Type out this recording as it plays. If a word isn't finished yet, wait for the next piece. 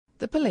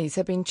The police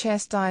have been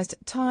chastised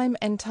time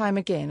and time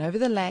again over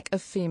the lack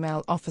of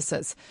female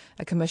officers.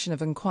 A commission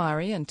of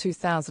inquiry in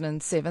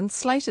 2007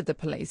 slated the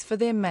police for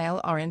their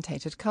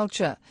male-orientated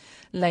culture.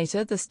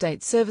 Later, the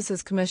State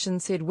Services Commission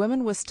said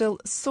women were still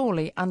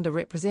sorely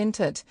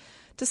underrepresented.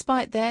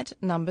 Despite that,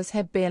 numbers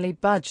have barely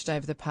budged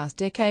over the past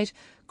decade,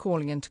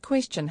 calling into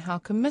question how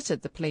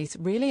committed the police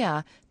really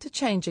are to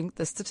changing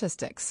the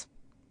statistics.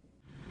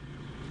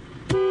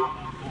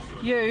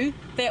 You,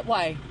 that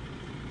way.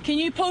 Can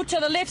you pull to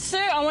the left,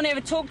 sir? I want to have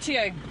a talk to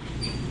you.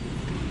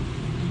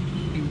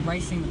 You're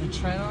racing with a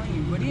trailer,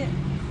 you idiot.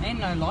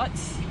 And no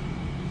lights.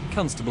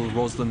 Constable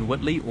Roslyn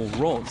Whitley, or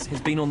Roz, has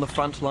been on the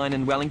front line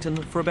in Wellington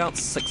for about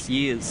 6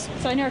 years.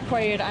 So I now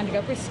require you to undergo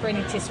a breath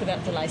screening test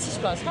without delay. So just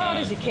blow as hard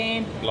as you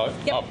can. Blow?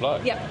 Yep. Oh, blow.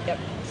 Yep.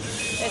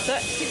 That's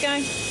it. Keep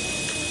going.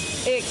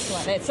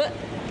 Excellent. That's it.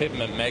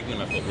 Peppermint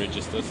Magnum if it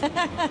registers. No,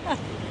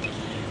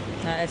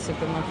 that's a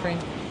good, my friend.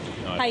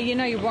 No. Hey, you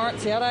know your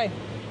warrant's out, eh?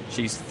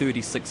 She's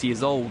 36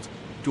 years old,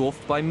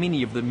 dwarfed by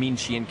many of the men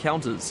she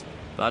encounters,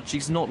 but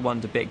she's not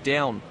one to back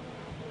down.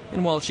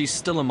 And while she's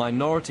still a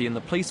minority in the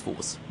police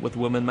force, with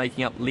women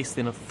making up less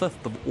than a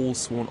fifth of all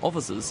sworn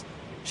officers,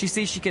 she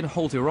says she can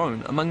hold her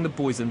own among the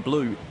boys in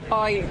blue.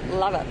 I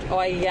love it.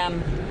 I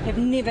have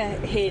never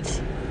had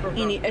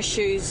any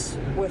issues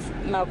with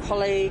male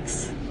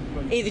colleagues.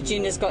 Either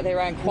gender's got their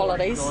own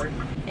qualities,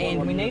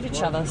 and we need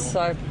each other.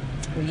 So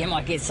you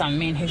might get some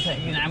men who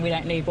think, we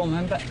don't need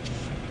women, but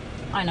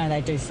I know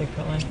they do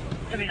secretly.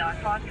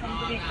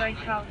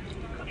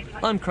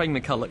 I'm Craig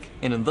McCulloch,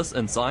 and in this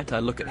insight I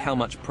look at how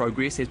much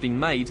progress has been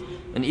made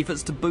in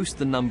efforts to boost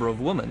the number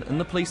of women in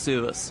the police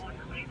service.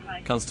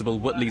 Constable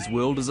Whitley's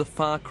world is a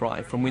far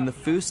cry from when the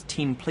first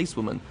 10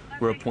 policewomen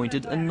were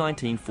appointed in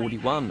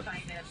 1941.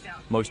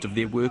 Most of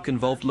their work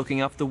involved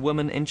looking after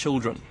women and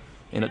children,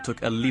 and it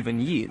took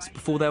 11 years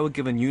before they were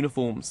given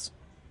uniforms.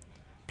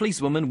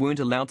 Policewomen weren't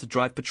allowed to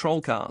drive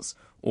patrol cars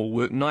or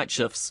work night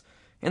shifts,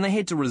 and they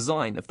had to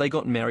resign if they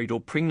got married or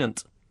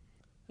pregnant.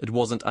 It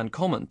wasn't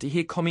uncommon to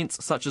hear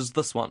comments such as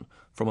this one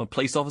from a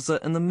police officer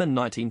in the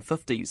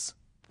mid-1950s.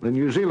 The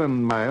New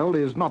Zealand male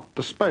is not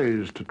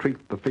disposed to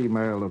treat the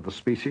female of the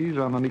species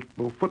on an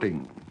equal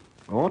footing,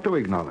 or to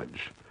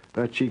acknowledge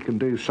that she can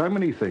do so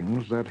many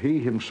things that he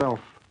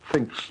himself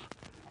thinks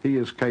he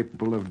is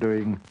capable of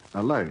doing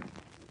alone.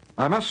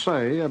 I must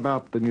say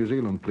about the New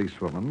Zealand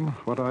policewoman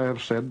what I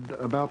have said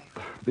about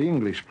the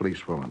English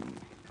policewoman.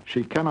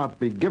 She cannot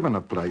be given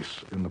a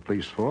place in the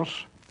police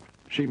force.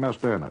 She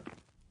must earn it.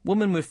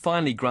 Women were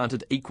finally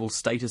granted equal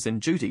status and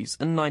duties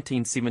in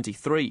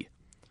 1973.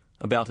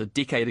 About a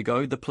decade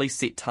ago, the police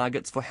set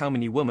targets for how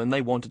many women they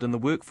wanted in the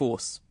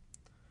workforce.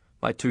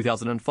 By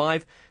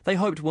 2005, they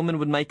hoped women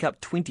would make up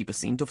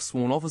 20% of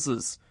sworn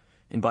officers,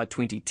 and by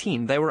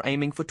 2010 they were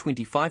aiming for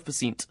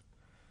 25%.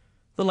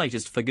 The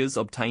latest figures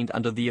obtained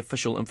under the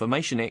Official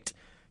Information Act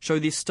show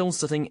they're still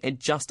sitting at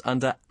just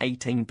under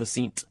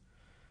 18%.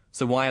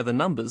 So why are the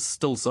numbers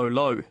still so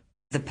low?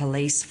 The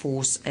police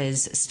force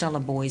is still a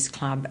boys'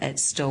 club.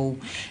 It's still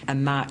a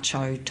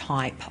macho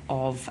type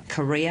of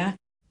career.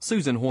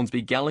 Susan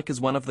Hornsby-Gallick is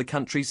one of the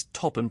country's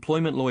top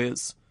employment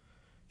lawyers.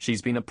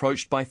 She's been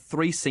approached by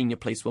 3 senior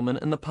policewomen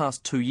in the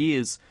past 2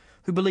 years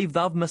who believe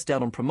they've missed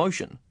out on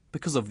promotion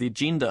because of their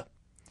gender.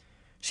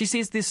 She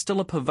says there's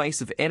still a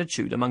pervasive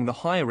attitude among the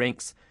higher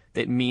ranks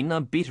that men are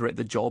better at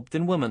the job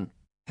than women.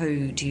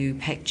 Who do you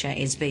picture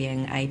as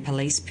being a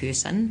police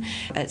person?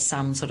 It's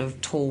some sort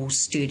of tall,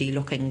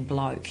 sturdy-looking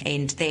bloke.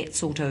 And that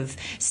sort of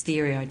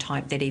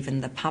stereotype that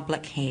even the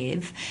public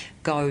have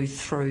go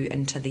through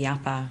into the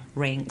upper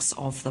ranks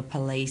of the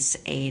police.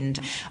 And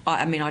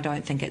I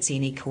don't think it's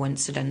any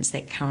coincidence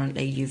that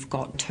currently you've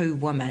got 2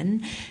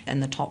 women in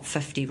the top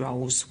 50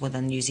 roles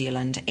within New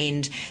Zealand,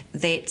 and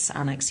that's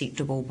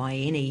unacceptable by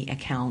any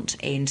account.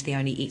 And the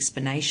only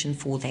explanation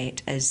for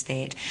that is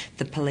that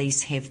the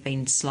police have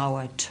been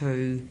slower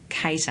to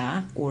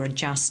cater or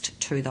adjust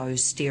to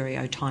those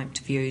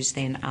stereotyped views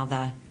than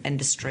other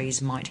industries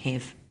might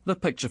have. The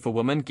picture for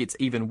women gets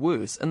even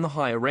worse in the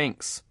higher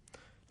ranks.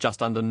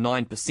 Just under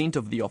 9%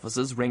 of the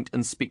officers ranked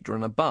inspector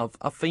and above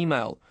are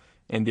female,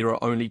 and there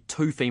are only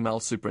 2 female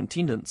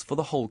superintendents for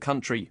the whole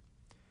country.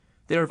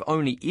 There have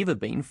only ever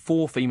been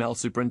 4 female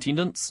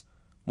superintendents.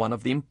 One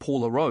of them,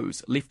 Paula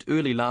Rose, left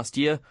early last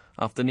year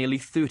after nearly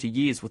 30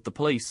 years with the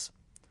police.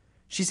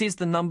 She says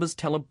the numbers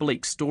tell a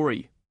bleak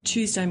story.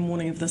 Tuesday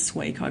morning of this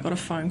week, I got a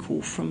phone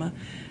call from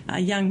a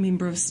young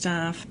member of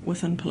staff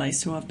within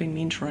police who I've been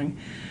mentoring,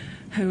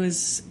 who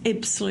is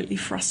absolutely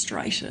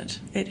frustrated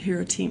at her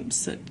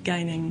attempts at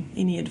gaining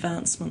any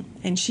advancement.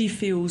 And she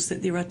feels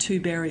that there are 2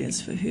 barriers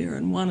for her,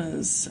 and one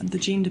is the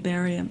gender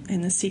barrier,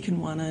 and the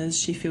second one is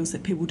she feels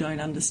that people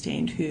don't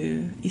understand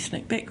her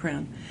ethnic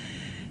background.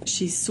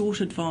 She's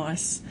sought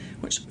advice,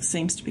 which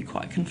seems to be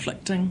quite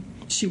conflicting.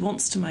 She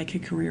wants to make a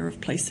career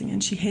of policing,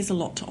 and she has a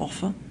lot to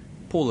offer.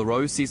 Paula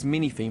Rose says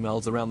many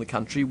females around the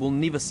country will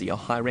never see a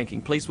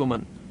high-ranking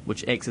policewoman,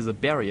 which acts as a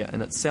barrier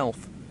in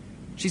itself.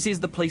 She says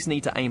the police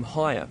need to aim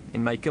higher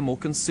and make a more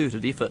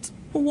concerted effort.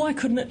 Well, why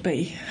couldn't it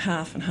be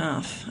half and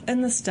half?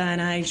 In this day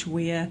and age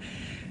where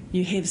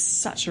You have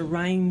such a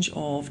range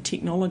of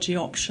technology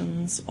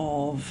options,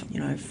 of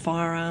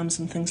firearms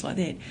and things like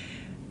that.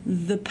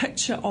 The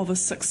picture of a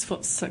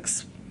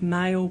 6'6"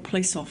 male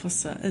police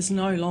officer is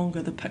no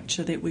longer the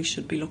picture that we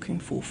should be looking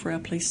for our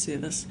police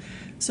service.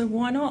 So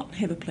why not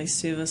have a police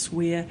service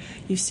where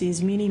you see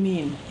as many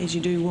men as you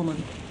do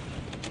women?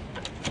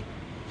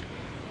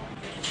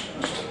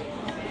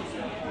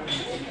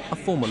 A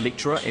former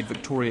lecturer at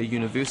Victoria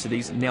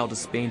University's now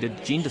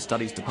disbanded Gender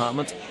Studies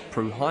Department,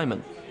 Prue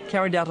Hyman,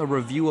 carried out a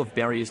review of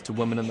barriers to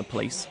women in the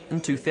police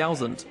in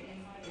 2000.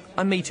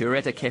 I meet her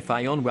at a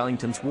cafe on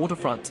Wellington's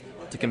waterfront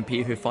to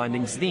compare her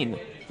findings then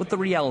with the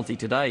reality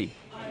today.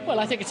 Well,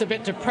 I think it's a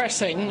bit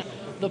depressing.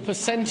 The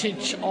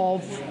percentage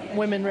of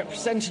women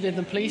represented in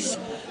the police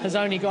has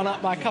only gone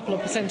up by a couple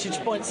of percentage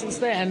points since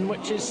then,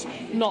 which is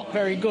not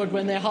very good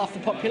when they're half the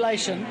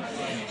population.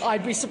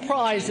 I'd be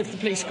surprised if the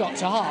police got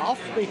to half,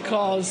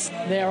 because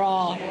there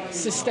are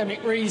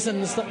systemic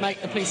reasons that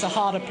make the police a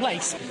harder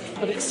place.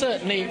 But it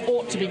certainly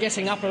ought to be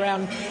getting up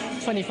around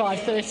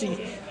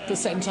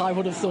 25-30%, I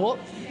would have thought,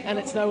 and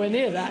it's nowhere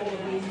near that.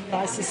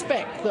 I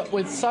suspect that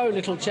with so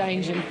little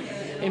change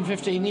in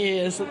 15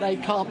 years that they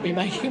can't be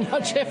making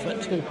much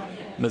effort to.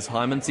 Ms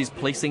Hyman says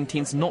policing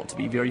tends not to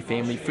be very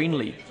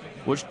family-friendly,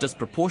 which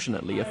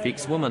disproportionately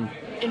affects women.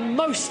 In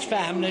most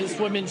families,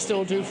 women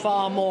still do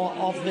far more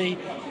of the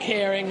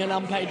caring and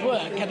unpaid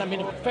work. And I mean,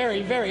 it's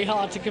very, very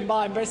hard to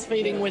combine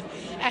breastfeeding with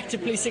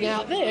active policing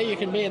out there. You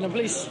can be in a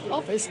police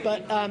office,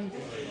 but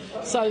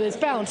so there's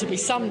bound to be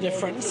some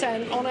difference.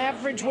 And on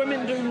average,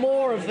 women do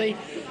more of the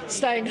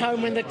staying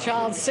home when the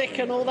child's sick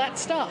and all that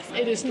stuff.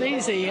 It isn't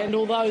easy, and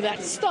although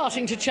that's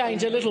starting to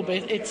change a little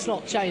bit, it's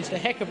not changed a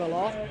heck of a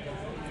lot.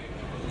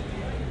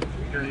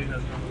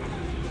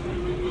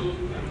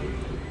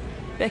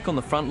 Back on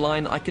the front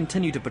line, I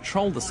continue to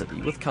patrol the city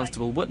with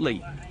Constable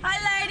Whitley. Hi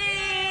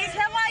ladies,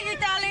 how are you,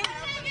 darling?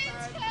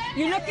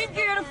 You're looking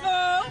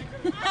beautiful.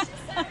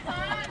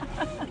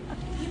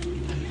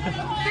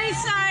 Be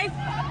safe.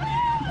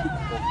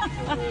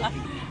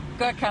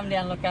 Got to come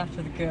down and look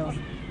after the girls.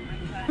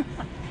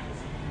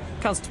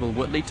 Constable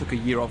Whitley took a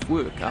year off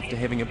work after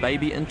having a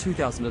baby in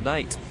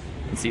 2008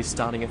 and says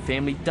starting a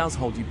family does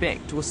hold you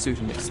back to a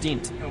certain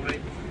extent.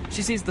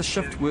 She says the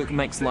shift work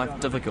makes life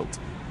difficult,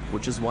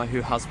 which is why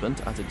her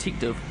husband, a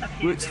detective,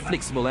 works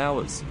flexible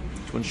hours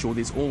to ensure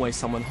there's always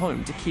someone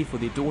home to care for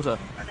their daughter.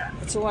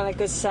 It's all well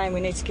good saying we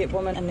need to get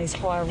women in these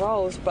higher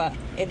roles, but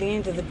at the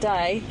end of the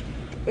day,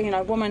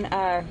 women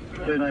are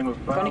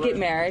going to get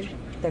married,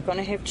 they're going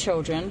to have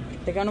children,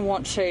 they're going to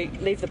want to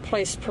leave the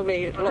police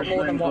probably a lot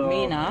more than what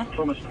men are,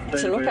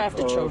 to look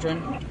after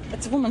children.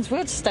 It's a woman's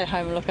world to stay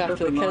home and look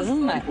after the kids,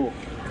 isn't it?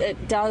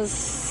 It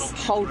does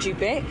hold you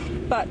back,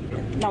 but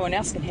no one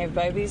else can have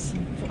babies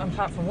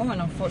apart from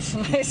women,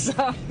 unfortunately,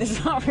 so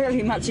there's not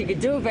really much you can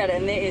do about it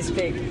in that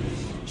aspect.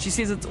 She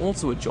says it's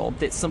also a job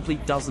that simply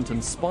doesn't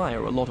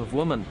inspire a lot of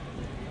women.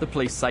 The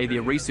police say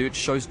their research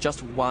shows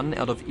just 1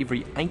 out of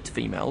every 8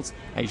 females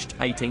aged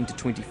 18 to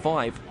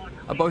 25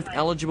 are both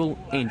eligible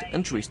and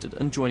interested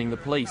in joining the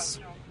police.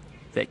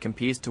 That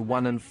compares to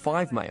 1 in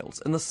 5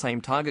 males in the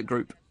same target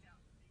group.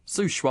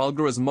 Sue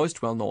Schwalger is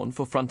most well known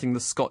for fronting the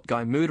Scott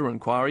Guy murder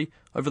inquiry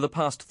over the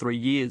past 3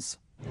 years.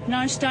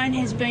 No stone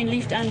has been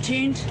left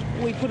unturned.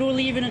 We put all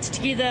the evidence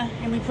together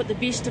and we put the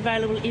best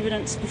available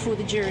evidence before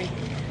the jury.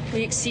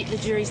 We accept the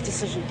jury's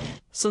decision.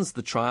 Since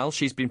the trial,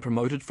 she's been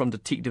promoted from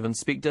detective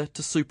inspector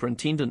to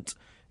superintendent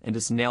and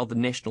is now the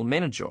national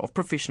manager of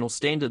professional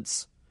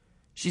standards.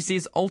 She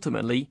says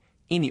ultimately,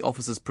 any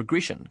officer's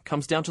progression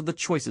comes down to the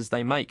choices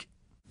they make.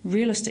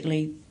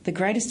 Realistically, the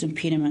greatest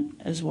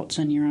impediment is what's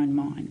in your own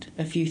mind.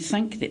 If you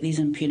think that there's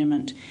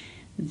impediment,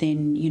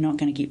 then you're not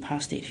going to get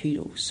past that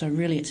hurdle. So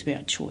really it's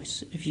about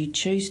choice. If you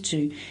choose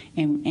to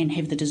and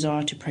have the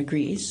desire to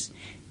progress,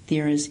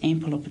 there is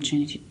ample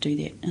opportunity to do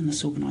that in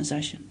this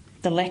organisation.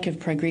 The lack of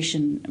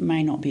progression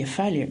may not be a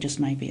failure, it just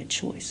may be a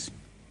choice.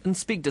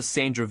 Inspector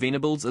Sandra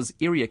Venables is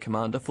area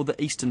commander for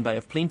the Eastern Bay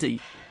of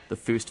Plenty, the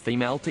first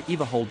female to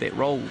ever hold that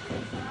role.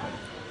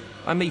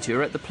 I meet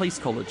her at the police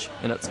college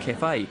in its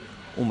cafe,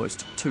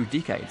 almost 2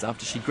 decades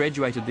after she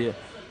graduated there.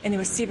 And there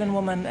were 7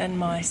 women in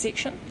my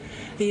section.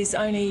 There's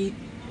only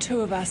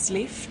 2 of us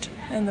left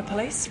in the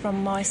police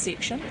from my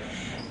section,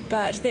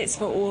 but that's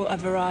for a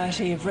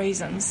variety of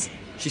reasons.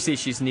 She says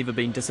she's never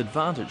been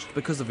disadvantaged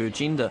because of her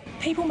gender.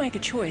 People make a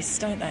choice,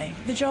 don't they?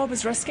 The job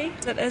is risky.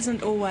 It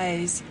isn't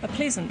always a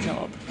pleasant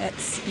job.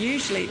 It's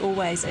usually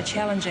always a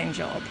challenging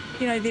job.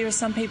 There are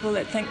some people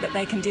that think that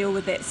they can deal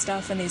with that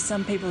stuff, and there's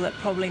some people that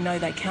probably know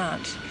they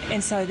can't.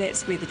 And so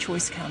that's where the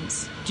choice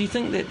comes. Do you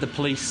think that the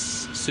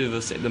police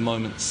service at the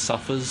moment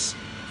suffers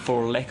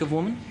for a lack of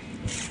women?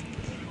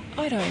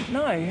 I don't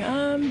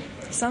know.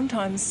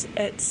 Sometimes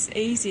it's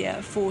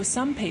easier for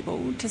some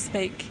people to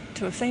speak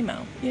to a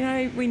female.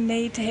 We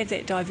need to have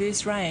that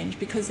diverse range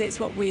because that's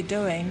what we're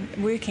doing,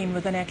 working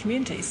within our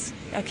communities.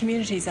 Our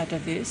communities are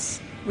diverse.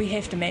 We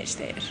have to match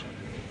that.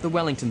 The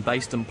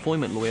Wellington-based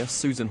employment lawyer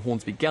Susan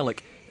Hornsby Gallick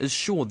is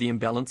sure the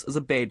imbalance is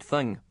a bad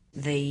thing.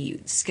 The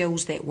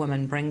skills that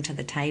women bring to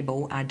the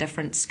table are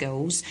different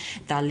skills.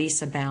 They're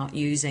less about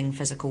using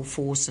physical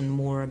force and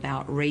more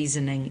about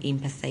reasoning,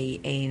 empathy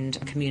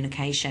and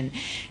communication.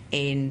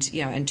 And,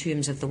 in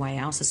terms of the way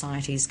our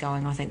society is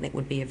going, I think that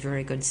would be a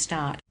very good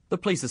start. The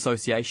Police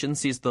Association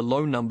says the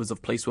low numbers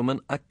of policewomen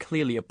are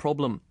clearly a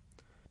problem.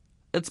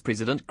 Its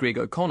president, Greg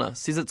O'Connor,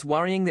 says it's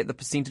worrying that the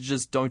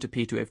percentages don't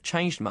appear to have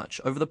changed much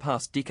over the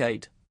past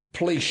decade.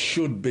 Police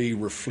should be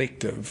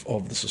reflective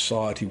of the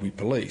society we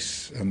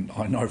police, and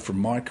I know from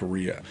my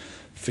career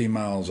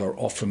females are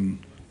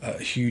often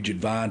a huge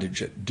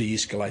advantage at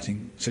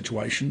de-escalating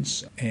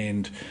situations,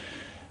 and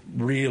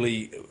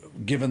really,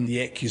 given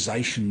the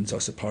accusations, I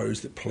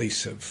suppose, that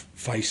police have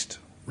faced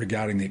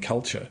regarding their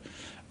culture,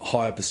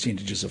 higher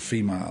percentages of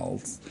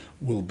females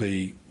will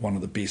be one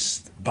of the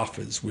best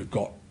buffers we've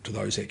got to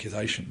those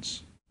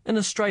accusations. In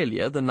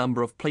Australia, the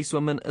number of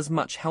policewomen is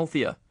much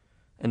healthier.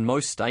 In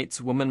most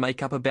states, women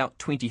make up about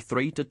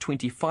 23 to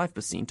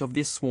 25% of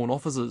their sworn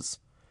officers.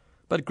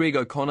 But Greg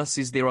O'Connor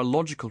says there are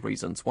logical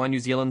reasons why New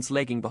Zealand's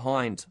lagging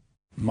behind.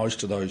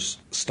 Most of those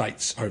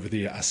states over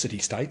there are city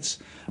states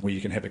where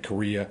you can have a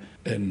career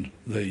in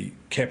the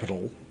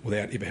capital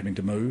without ever having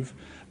to move.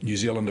 New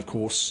Zealand, of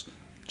course,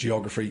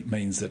 geography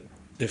means that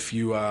if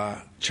you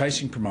are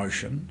chasing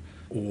promotion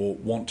or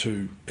want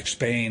to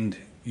expand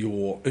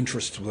your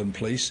interests within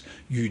police,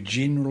 you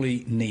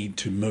generally need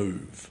to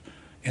move.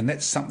 And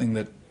that's something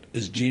that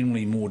is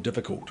generally more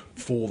difficult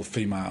for the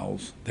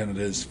females than it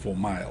is for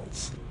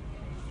males.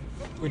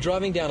 We're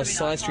driving down a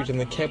side street in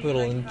the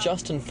capital, and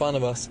just in front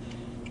of us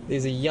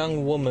there's a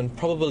young woman,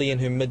 probably in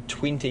her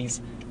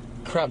mid-20s,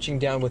 crouching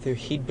down with her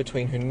head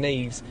between her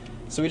knees.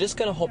 So we're just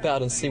going to hop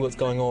out and see what's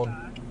going on.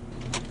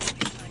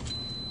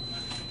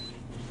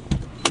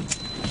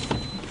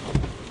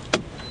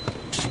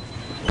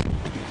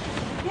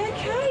 You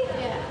okay?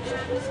 Yeah. Do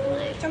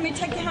you want me to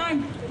take you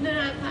home? No,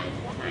 I'm fine.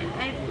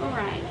 I'm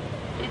alright.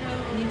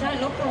 You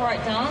don't look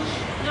alright, darling.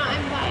 No,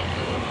 I'm fine.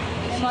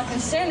 And my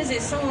concern is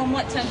that someone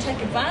might try and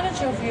take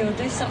advantage of you or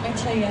do something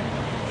to you.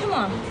 Come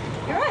on,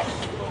 you're right.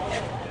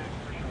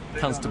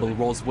 Constable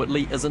Ros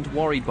Whitley isn't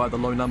worried by the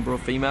low number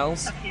of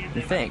females.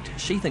 In fact,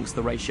 she thinks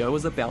the ratio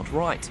is about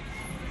right.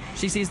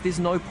 She says there's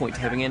no point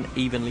having an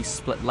evenly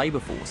split labour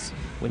force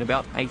when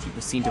about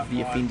 80% of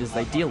the offenders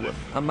they deal with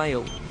are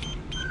male.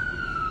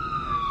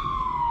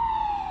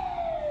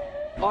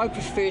 I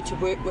prefer to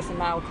work with a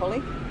male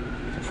colleague,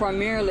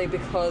 primarily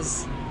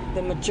because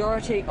the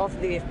majority of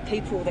the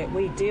people that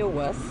we deal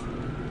with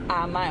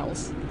are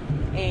males,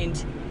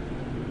 and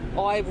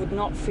I would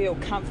not feel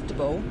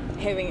comfortable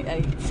having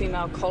a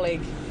female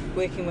colleague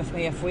working with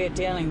me if we're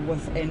dealing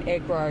with an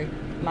aggro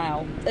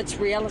male. It's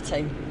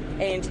reality,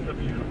 and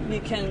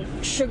you can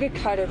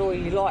sugarcoat it all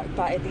you like,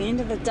 but at the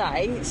end of the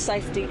day,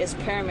 safety is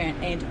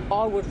paramount, and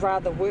I would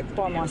rather work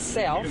by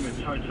myself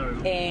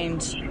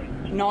and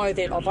know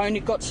that I've only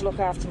got to look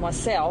after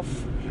myself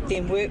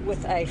than work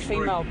with a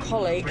female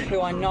colleague who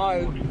I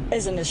know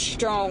isn't as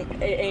strong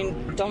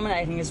and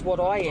dominating as what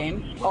I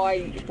am.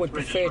 I would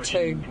prefer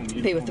to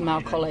be with a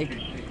male colleague.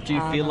 Do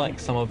you feel like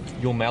some of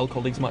your male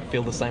colleagues might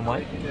feel the same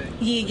way?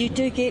 Yeah,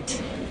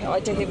 I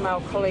do have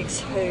male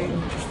colleagues who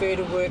prefer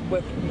to work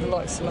with the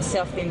likes of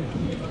myself than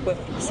with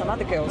some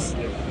other girls.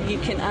 You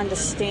can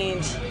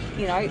understand,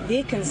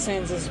 their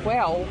concerns as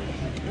well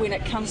when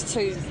it comes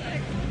to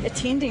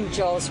attending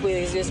jobs where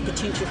there's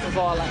potential for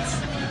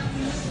violence.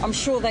 I'm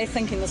sure they're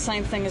thinking the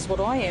same thing as what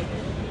I am.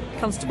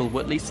 Constable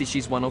Whitley says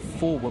she's one of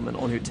 4 women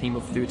on her team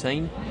of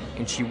 13,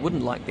 and she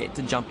wouldn't like that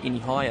to jump any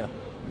higher.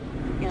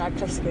 A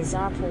classic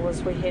example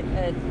was we had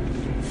a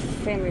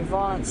family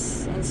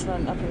violence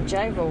incident up in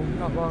Javel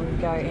not long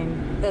ago,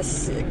 and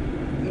this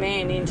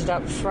man ended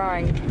up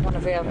throwing one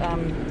of our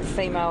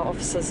female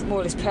officers, more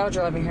or less power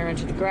driving her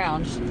into the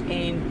ground,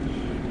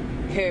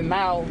 and her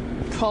male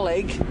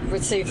colleague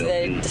received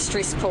a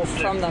distress call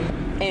from them,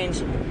 and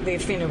the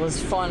offender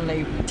was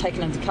finally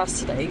taken into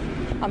custody.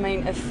 I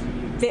mean, if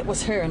that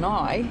was her and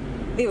I,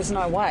 there was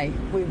no way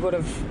we would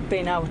have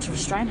been able to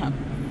restrain him,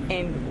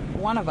 and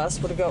one of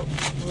us would have got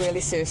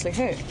really seriously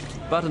hurt.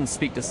 But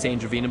Inspector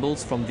Sandra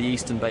Venables from the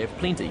Eastern Bay of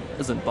Plenty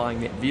isn't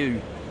buying that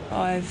view.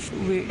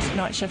 I've worked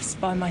night shifts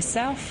by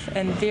myself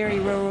in very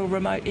rural,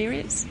 remote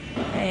areas,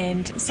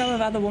 and so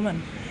have other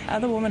women.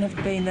 Other women have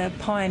been the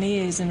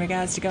pioneers in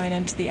regards to going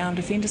into the armed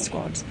offender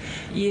squads.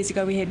 Years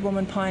ago we had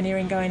women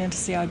pioneering going into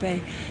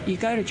CIB. You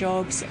go to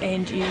jobs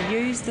and you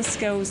use the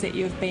skills that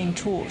you've been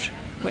taught,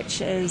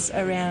 which is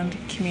around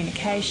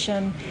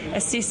communication,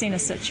 assessing a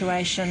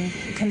situation,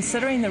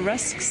 considering the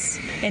risks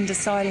and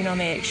deciding on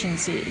the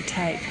actions that you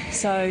take.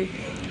 So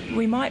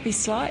we might be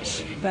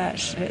slight,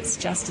 but it's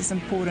just as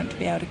important to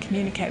be able to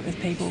communicate with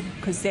people,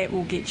 because that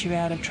will get you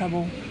out of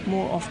trouble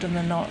more often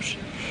than not.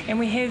 And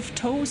we have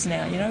tools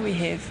now, we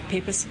have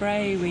pepper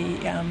spray, we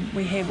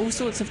have all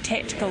sorts of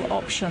tactical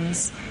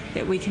options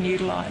that we can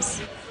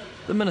utilise.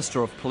 The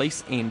Minister of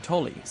Police, Anne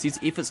Tolley, says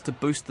efforts to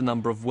boost the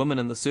number of women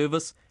in the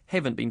service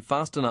haven't been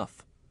fast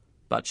enough.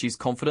 But she's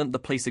confident the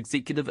police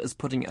executive is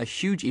putting a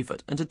huge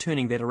effort into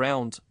turning that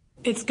around.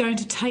 It's going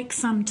to take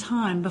some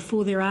time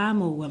before there are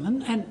more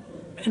women, and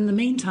in the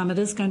meantime it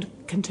is going to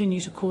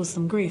continue to cause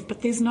them grief,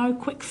 but there's no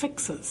quick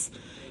fixes.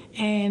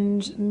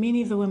 And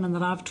many of the women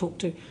that I've talked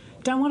to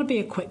don't want to be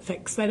a quick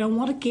fix. They don't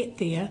want to get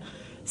there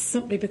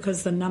simply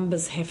because the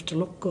numbers have to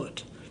look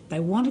good. They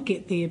want to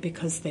get there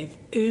because they've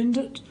earned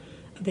it,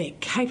 they're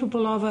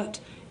capable of it,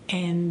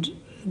 and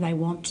they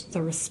want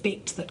the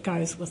respect that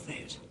goes with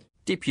that.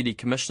 Deputy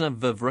Commissioner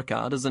Viv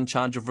Rickard is in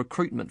charge of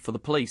recruitment for the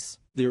police.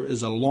 There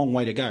is a long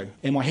way to go.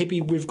 Am I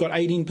happy we've got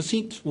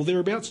 18% or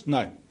thereabouts?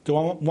 No. Do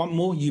I want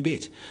more? You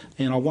bet.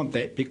 And I want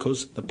that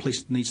because the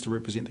police needs to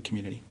represent the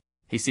community.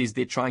 He says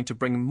they're trying to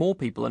bring more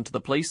people into the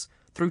police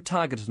through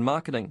targeted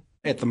marketing.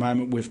 At the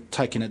moment, we've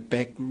taken it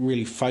back,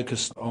 really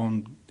focused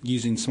on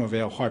using some of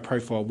our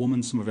high-profile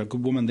women, some of our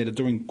good women that are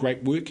doing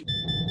great work.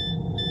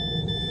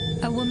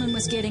 A woman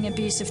was getting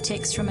abusive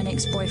texts from an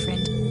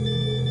ex-boyfriend.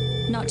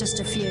 Not just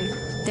a few,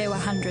 there were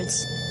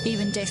hundreds,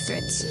 even death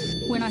threats.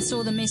 When I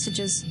saw the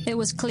messages, it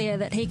was clear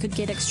that he could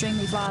get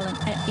extremely violent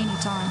at any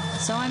time,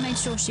 so I made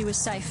sure she was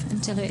safe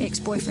until her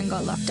ex-boyfriend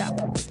got locked up.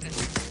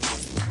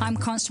 I'm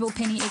Constable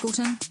Penny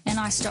Eggleton, and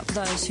I stop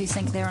those who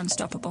think they're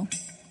unstoppable.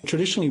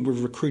 Traditionally,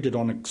 we've recruited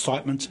on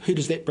excitement. Who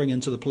does that bring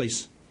into the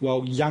police?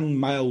 Well, young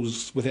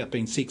males, without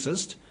being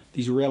sexist.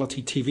 These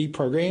reality TV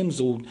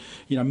programs or,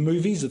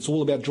 movies, it's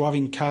all about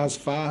driving cars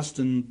fast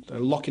and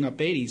locking up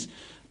baddies.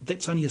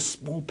 That's only a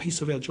small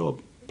piece of our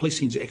job.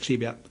 Policing is actually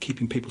about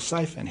keeping people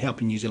safe and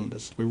helping New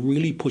Zealanders. We're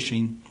really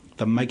pushing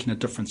the making a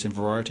difference in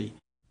variety.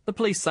 The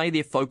police say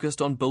they're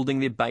focused on building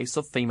their base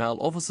of female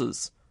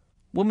officers.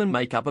 Women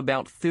make up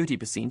about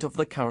 30% of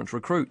the current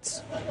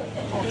recruits.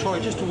 I'll try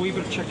just a wee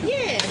bit of chicken.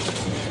 Yeah.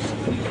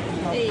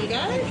 There you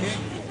go.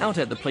 Out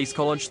at the police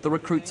college, the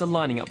recruits are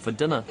lining up for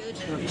dinner.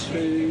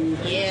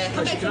 Yeah,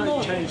 come back for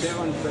more.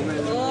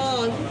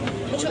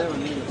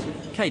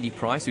 Katie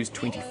Price, who's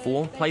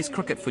 24, plays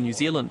cricket for New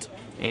Zealand,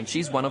 and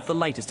she's one of the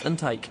latest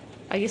intake.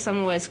 I guess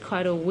I'm always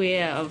quite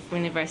aware of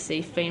whenever I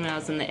see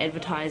females in the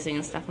advertising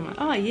and stuff, I'm like,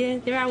 oh yeah,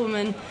 there are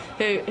women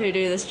who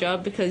do this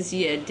job, because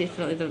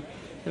definitely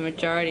the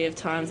majority of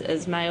times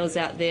is males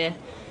out there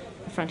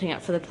fronting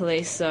up for the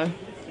police. So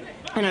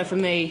I know for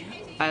me,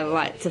 I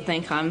like to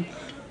think I'm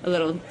a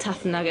little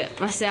tough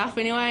nugget myself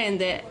anyway, and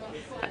that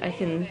I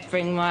can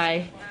bring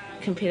my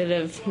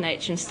competitive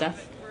nature and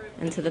stuff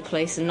into the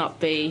police and not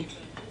be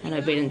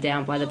beaten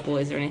down by the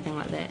boys or anything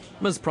like that.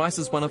 Ms Price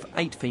is one of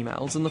 8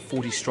 females in the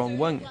 40-strong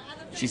wing.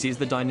 She says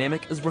the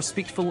dynamic is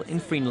respectful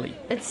and friendly.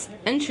 It's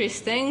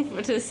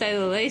interesting, to say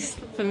the least,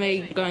 for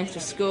me going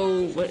through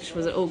school, which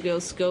was an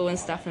all-girls school and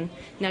stuff, and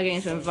now getting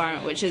into an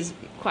environment which is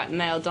quite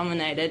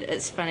male-dominated.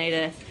 It's funny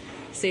to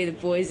see the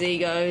boys'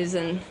 egos,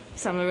 and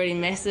some are really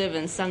massive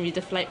and some you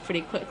deflate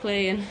pretty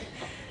quickly. And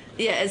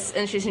it's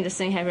interesting to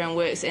see how everyone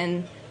works,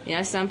 and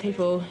some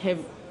people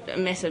have a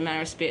massive amount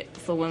of respect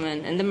for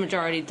women, and the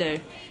majority do,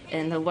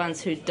 and the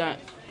ones who don't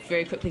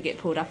very quickly get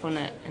pulled up on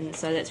it, and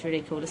so that's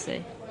really cool to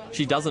see.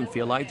 She doesn't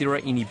feel like there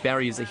are any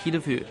barriers ahead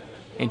of her,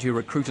 and her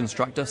recruit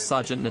instructor,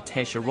 Sergeant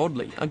Natasha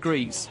Rodley,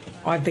 agrees.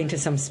 I've been to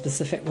some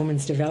specific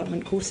women's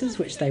development courses,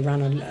 which they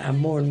run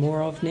more and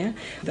more of now.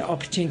 The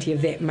opportunity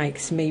of that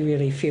makes me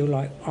really feel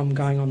like I'm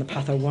going on the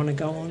path I want to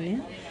go on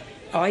now.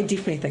 I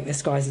definitely think the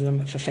sky's the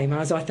limit for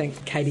females. I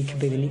think Katie could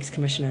be the next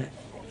commissioner.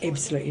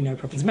 Absolutely no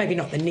problems. Maybe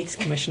not the next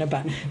commissioner,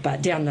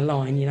 but down the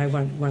line,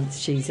 once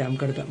she's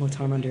got a bit more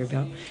time under her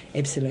belt,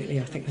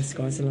 absolutely, I think the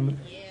sky's the limit.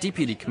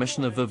 Deputy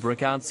Commissioner Viv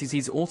Rickard says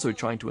he's also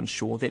trying to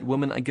ensure that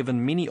women are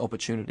given many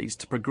opportunities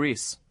to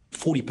progress.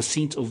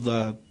 40% of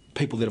the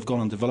people that have gone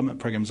on development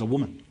programs are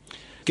women.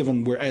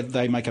 Given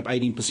they make up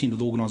 18% of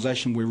the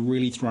organisation, we're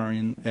really throwing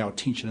in our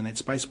attention in that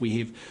space. We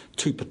have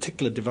 2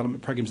 particular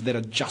development programs that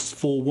are just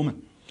for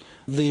women.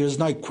 There is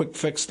no quick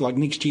fix. Like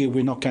next year,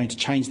 we're not going to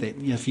change that.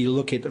 If you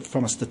look at it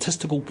from a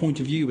statistical point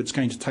of view, it's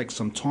going to take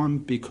some time,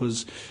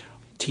 because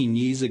 10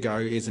 years ago,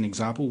 as an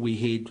example, we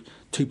had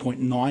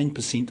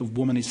 2.9% of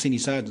women as senior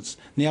sergeants.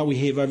 Now we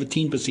have over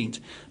 10%,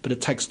 but it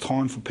takes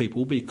time for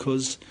people,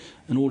 because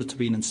in order to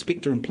be an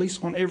inspector in police,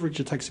 on average,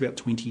 it takes about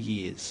 20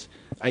 years.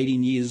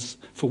 18 years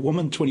for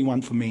women,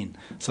 21 for men.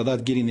 So they're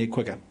getting there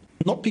quicker.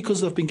 Not because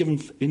they've been given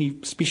any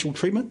special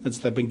treatment, it's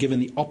they've been given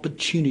the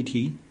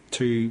opportunity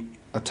to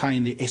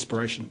attain their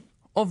aspiration.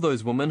 Of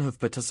those women who've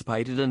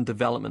participated in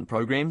development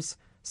programs,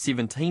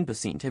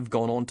 17% have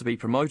gone on to be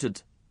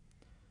promoted.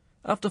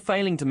 After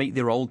failing to meet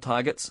their old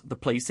targets, the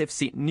police have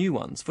set new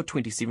ones for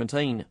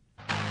 2017.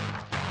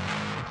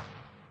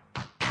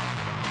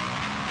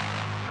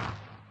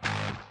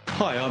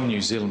 Hi, I'm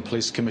New Zealand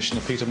Police Commissioner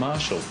Peter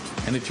Marshall,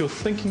 and if you're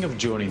thinking of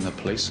joining the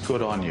police,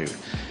 good on you.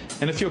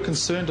 And if you're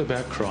concerned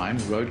about crime,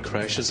 road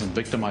crashes and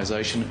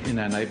victimisation in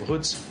our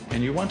neighbourhoods,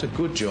 and you want a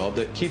good job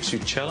that keeps you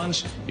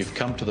challenged, you've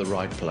come to the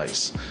right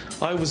place.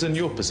 I was in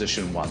your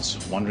position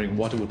once, wondering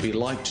what it would be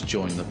like to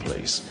join the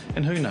police.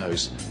 And who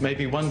knows,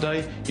 maybe one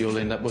day you'll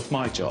end up with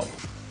my job.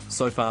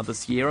 So far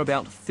this year,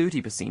 about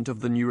 30% of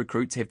the new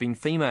recruits have been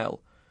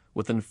female.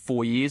 Within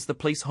 4 years, the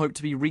police hope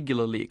to be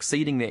regularly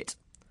exceeding that.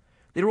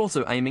 They're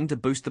also aiming to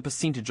boost the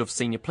percentage of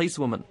senior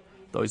policewomen,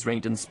 those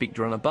ranked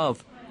inspector and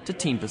above, to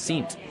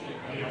 10%.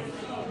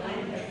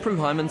 Prue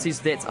Hyman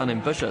says that's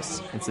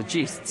unambitious and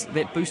suggests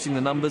that boosting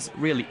the numbers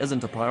really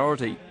isn't a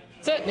priority.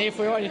 Certainly, if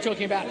we're only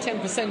talking about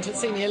 10% at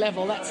senior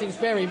level, that seems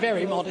very,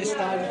 very modest.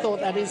 I thought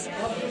that is,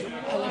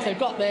 if they've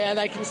got there,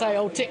 they can say,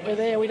 oh, tick, we're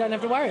there, we don't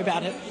have to worry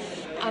about it.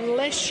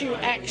 Unless you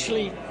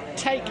actually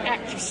take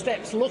active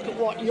steps, look at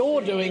what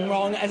you're doing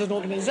wrong as an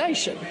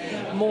organisation,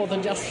 more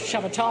than just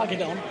shove a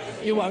target on,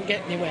 you won't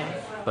get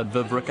anywhere. But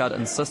Viv Rickard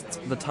insists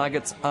the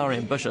targets are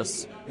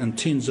ambitious. In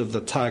terms of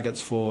the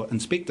targets for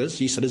inspectors,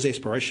 yes, it is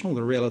aspirational.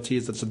 The reality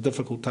is it's a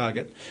difficult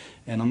target,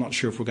 and I'm not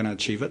sure if we're going to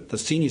achieve it. The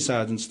senior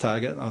sergeant's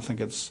target, I think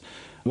it's,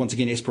 once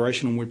again,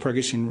 aspirational, and we're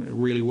progressing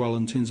really well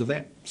in terms of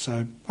that.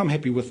 So I'm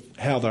happy with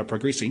how they're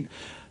progressing.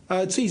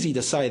 It's easy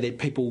to say that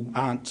people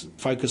aren't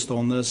focused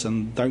on this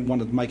and don't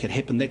want to make it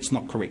happen. That's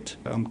not correct.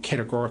 I'm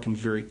categorical and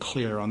very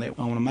clear on that.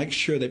 I want to make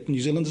sure that New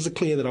Zealanders are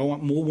clear that I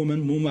want more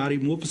women, more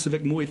Māori, more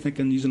Pacific, more ethnic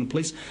in New Zealand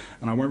Police,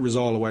 and I won't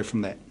resile away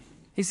from that.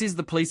 He says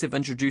the police have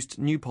introduced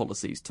new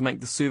policies to make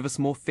the service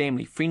more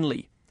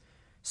family-friendly.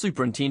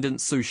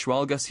 Superintendent Sue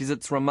Schwalger says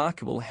it's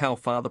remarkable how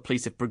far the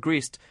police have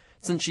progressed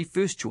since she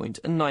first joined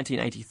in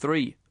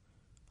 1983.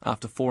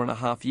 After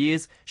 4.5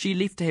 years, she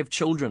left to have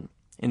children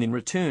and then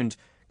returned,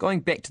 going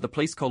back to the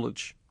police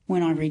college.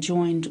 When I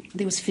rejoined,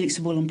 there was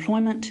flexible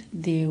employment,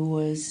 there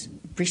was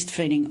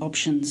breastfeeding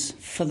options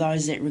for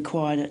those that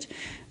required it.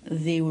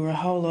 There were a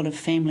whole lot of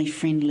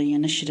family-friendly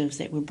initiatives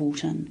that were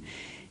brought in.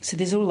 So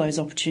there's all those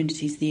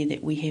opportunities there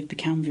that we have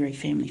become very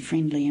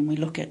family-friendly, and we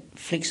look at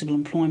flexible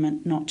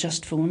employment not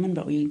just for women,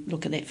 but we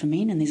look at that for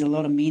men, and there's a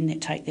lot of men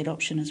that take that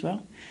option as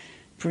well.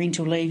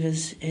 Parental leave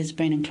has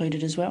been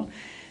included as well.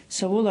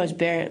 So all those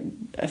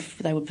if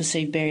they were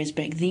perceived barriers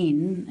back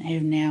then,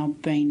 have now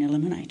been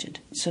eliminated.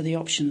 So the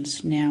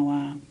options now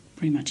are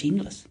pretty much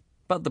endless.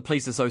 But the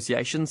Police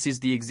Association says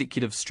the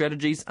executive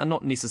strategies are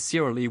not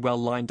necessarily well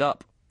lined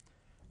up.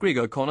 Greg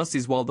O'Connor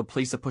says while the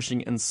police are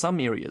pushing in some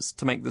areas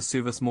to make the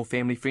service more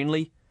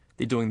family-friendly,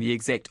 they're doing the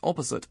exact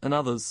opposite in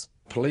others.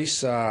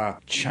 Police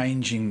are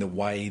changing the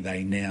way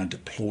they now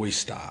deploy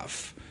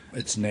staff.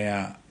 It's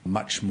now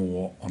much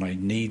more on a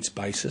needs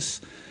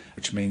basis,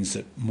 which means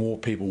that more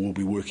people will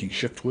be working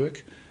shift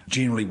work,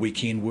 generally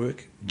weekend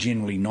work,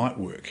 generally night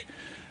work.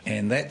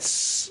 And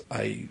that's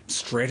a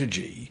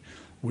strategy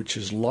which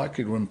is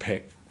likely to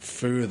impact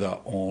further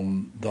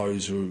on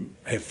those who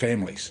have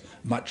families,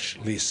 much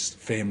less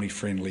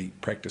family-friendly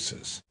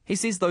practices. He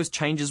says those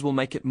changes will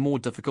make it more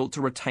difficult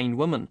to retain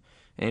women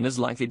and is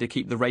likely to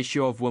keep the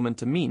ratio of women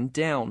to men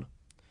down.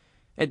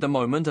 At the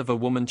moment, if a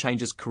woman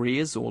changes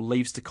careers or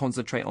leaves to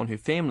concentrate on her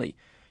family,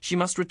 she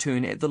must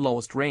return at the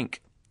lowest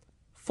rank.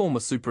 Former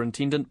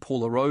Superintendent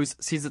Paula Rose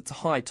says it's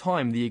high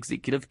time the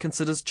executive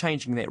considers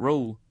changing that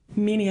rule.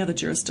 Many other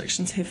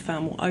jurisdictions have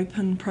far more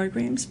open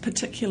programs,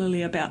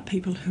 particularly about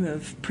people who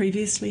have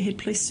previously had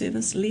police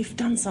service, left,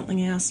 done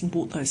something else and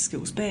brought those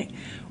skills back,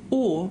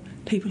 or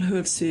people who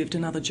have served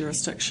in other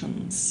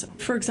jurisdictions.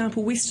 For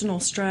example, Western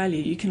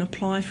Australia, you can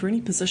apply for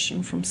any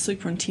position from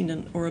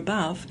superintendent or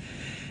above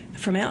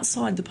from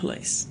outside the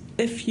police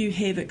if you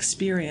have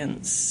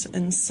experience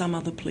in some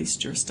other police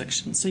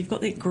jurisdiction. So you've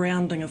got that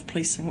grounding of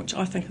policing, which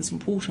I think is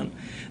important,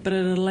 but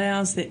it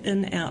allows that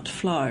in-out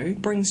flow,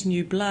 brings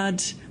new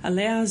blood,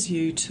 allows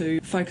you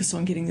to focus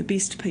on getting the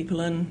best people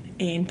in,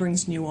 and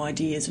brings new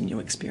ideas and new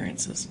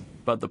experiences.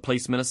 But the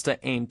Police Minister,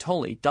 Anne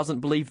Tolley, doesn't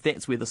believe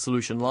that's where the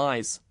solution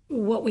lies.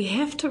 What we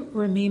have to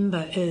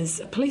remember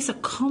is police are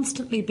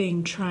constantly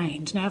being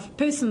trained. Now, if a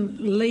person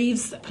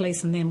leaves the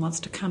police and then wants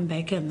to come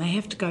back in, they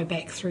have to go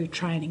back through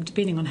training,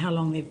 depending on how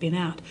long they've been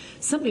out,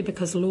 simply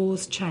because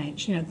laws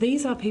change. You know,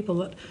 these are people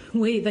that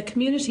the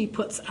community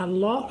puts a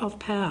lot of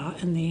power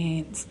in their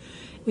hands.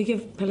 We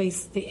give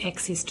police the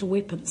access to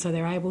weapons so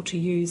they're able to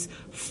use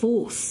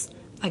force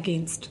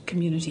against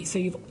community. So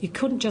you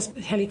couldn't just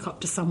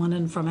helicopter someone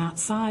in from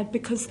outside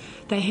because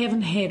they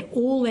haven't had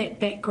all that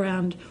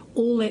background,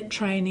 all that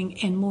training,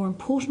 and more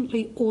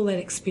importantly, all that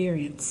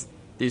experience.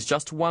 There's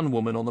just one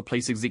woman on the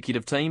police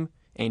executive team,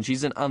 and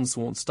she's an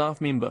unsworn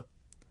staff member.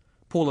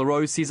 Paula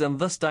Rose says in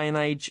this day and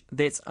age,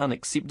 that's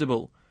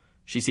unacceptable.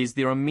 She says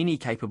there are many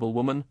capable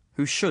women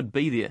who should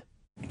be there.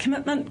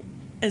 Commitment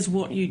is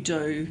what you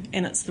do,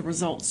 and it's the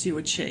results you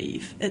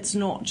achieve. It's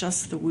not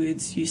just the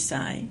words you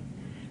say.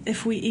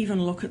 If we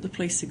even look at the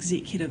police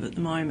executive at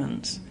the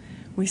moment,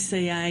 we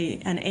see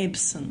an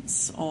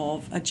absence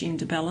of a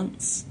gender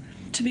balance.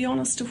 To be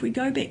honest, if we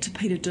go back to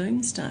Peter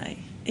Doomsday,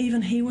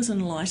 even he was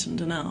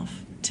enlightened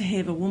enough to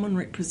have a woman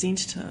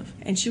representative,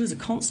 and she was a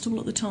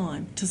constable at the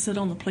time, to sit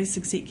on the police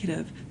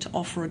executive to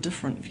offer a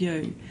different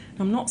view. And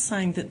I'm not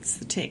saying that's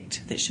the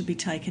tact that should be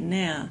taken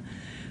now,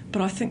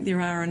 but I think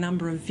there are a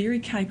number of very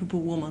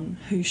capable women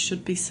who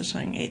should be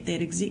sitting at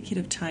that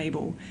executive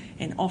table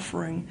and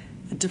offering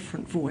a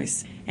different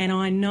voice. And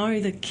I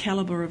know the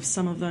calibre of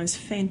some of those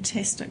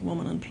fantastic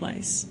women in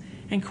police,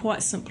 and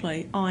quite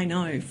simply I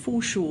know for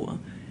sure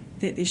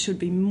that there should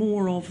be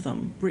more of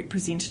them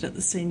represented at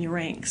the senior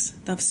ranks.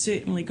 They've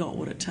certainly got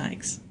what it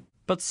takes.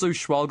 But Sue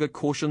Schwalger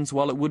cautions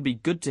while it would be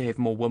good to have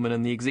more women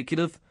in the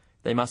executive,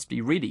 they must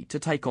be ready to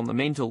take on the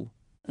mantle.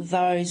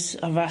 Those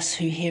of us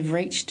who have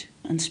reached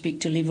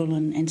inspector level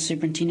and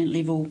superintendent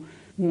level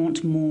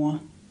want more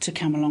to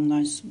come along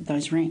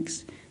those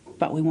ranks,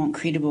 but we want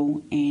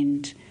credible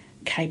and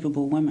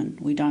capable women.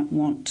 We don't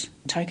want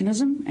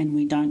tokenism, and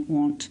we don't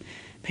want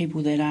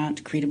people that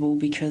aren't credible,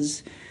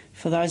 because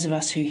for those of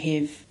us who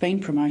have been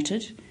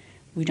promoted,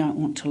 we don't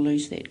want to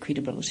lose that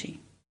credibility.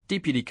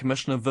 Deputy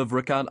Commissioner Viv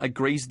Rickard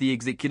agrees the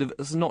executive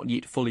is not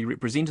yet fully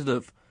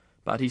representative,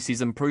 but he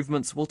says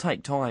improvements will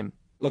take time.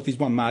 Look, there's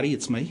one Māori,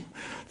 it's me.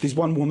 There's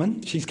one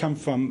woman, she's come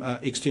from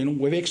external.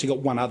 We've actually got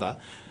one other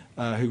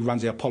who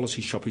runs our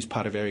policy shop, who's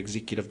part of our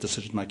executive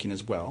decision-making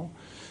as well.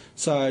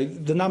 So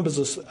the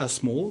numbers are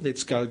small,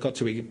 that's got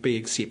to be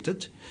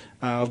accepted.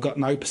 I've got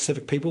no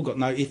Pacific people, got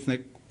no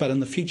ethnic, but in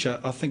the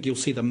future I think you'll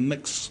see the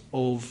mix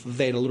of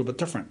that a little bit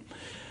different.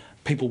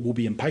 People will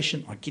be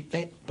impatient, I get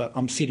that, but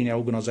I'm setting our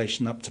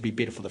organisation up to be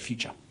better for the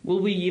future.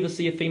 Will we ever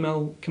see a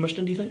female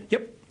commissioner, do you think?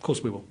 Yep, of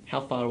course we will. How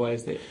far away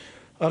is that?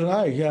 I don't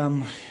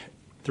know.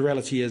 The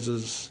reality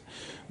is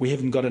we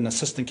haven't got an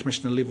assistant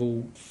commissioner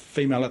level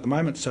female at the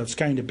moment, so it's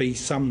going to be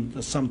some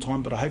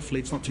time, but hopefully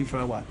it's not too far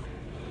away.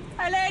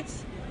 Hey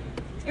lads,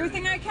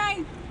 everything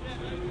okay?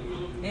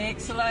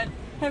 Excellent.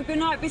 Have a good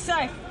night, be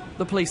safe.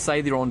 The police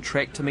say they're on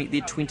track to meet their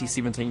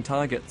 2017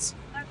 targets,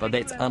 but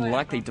that's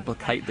unlikely to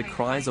placate the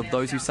cries of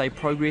those who say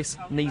progress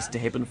needs to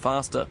happen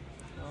faster.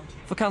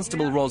 For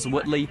Constable Ros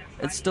Whitley,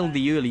 it's still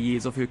the early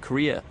years of her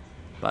career,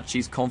 but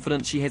she's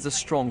confident she has a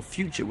strong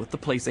future with the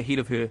police ahead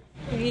of her.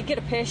 You get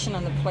a passion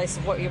in the police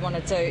of what you want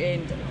to do,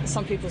 and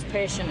some people's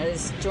passion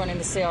is joining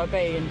the CIB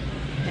and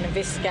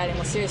investigating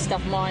more serious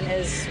stuff. Mine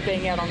is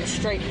being out on the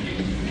street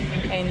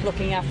and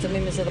looking after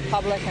members of the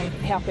public and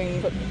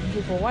helping put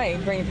people away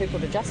and bringing people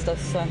to justice.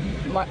 So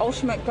my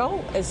ultimate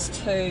goal is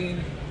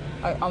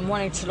I'm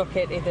wanting to look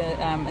at either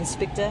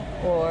inspector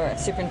or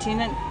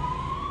superintendent.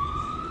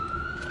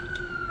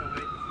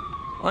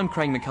 I'm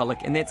Craig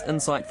McCulloch, and that's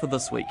Insight for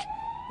this week.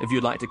 If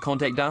you'd like to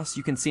contact us,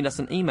 you can send us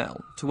an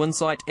email to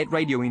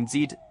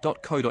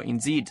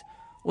insight@radionz.co.nz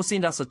or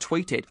send us a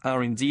tweet at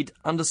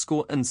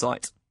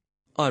RNZ_insight.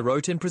 I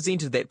wrote and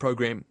presented that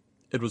program.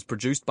 It was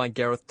produced by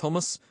Gareth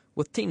Thomas,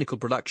 with technical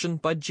production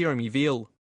by Jeremy Veal.